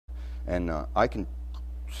And I can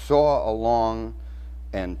saw along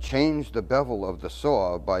and change the bevel of the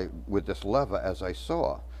saw with this lever as I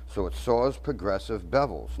saw. So it saws progressive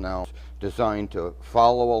bevels. Now it's designed to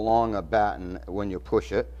follow along a batten when you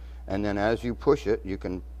push it, and then as you push it you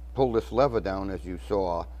can pull this lever down as you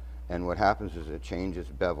saw, and what happens is it changes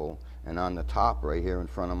bevel. And on the top right here in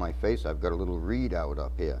front of my face I've got a little readout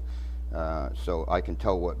up here, so I can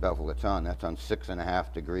tell what bevel it's on. That's on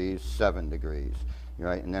 6.5 degrees, 7 degrees.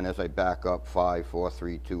 Right, and then as I back up, 5, 4,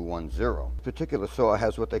 3, 2, 1, 0. This particular saw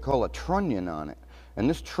has what they call a trunnion on it, and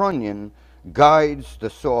this trunnion guides the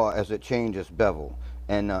saw as it changes bevel.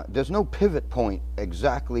 And there's no pivot point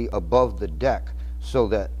exactly above the deck, so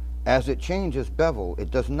that as it changes bevel, it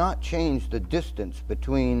does not change the distance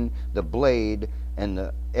between the blade and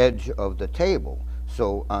the edge of the table.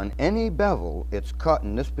 So on any bevel, it's cut,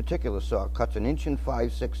 and this particular saw cuts 1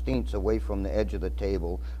 5/16 inches away from the edge of the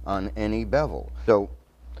table on any bevel. So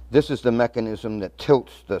this is the mechanism that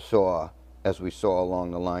tilts the saw, as we saw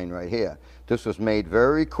along the line right here. This was made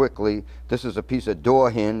very quickly. This is a piece of door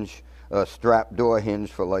hinge, a strap door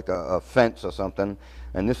hinge for like a fence or something.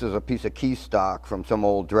 And this is a piece of key stock from some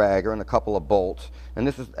old dragger and a couple of bolts. And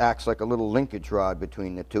this acts like a little linkage rod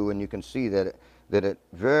between the two, and you can see that it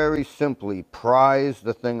very simply pries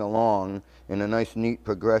the thing along in a nice neat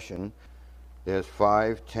progression. There's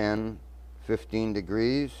 5, 10, 15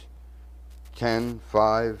 degrees, 10,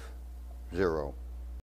 5, 0.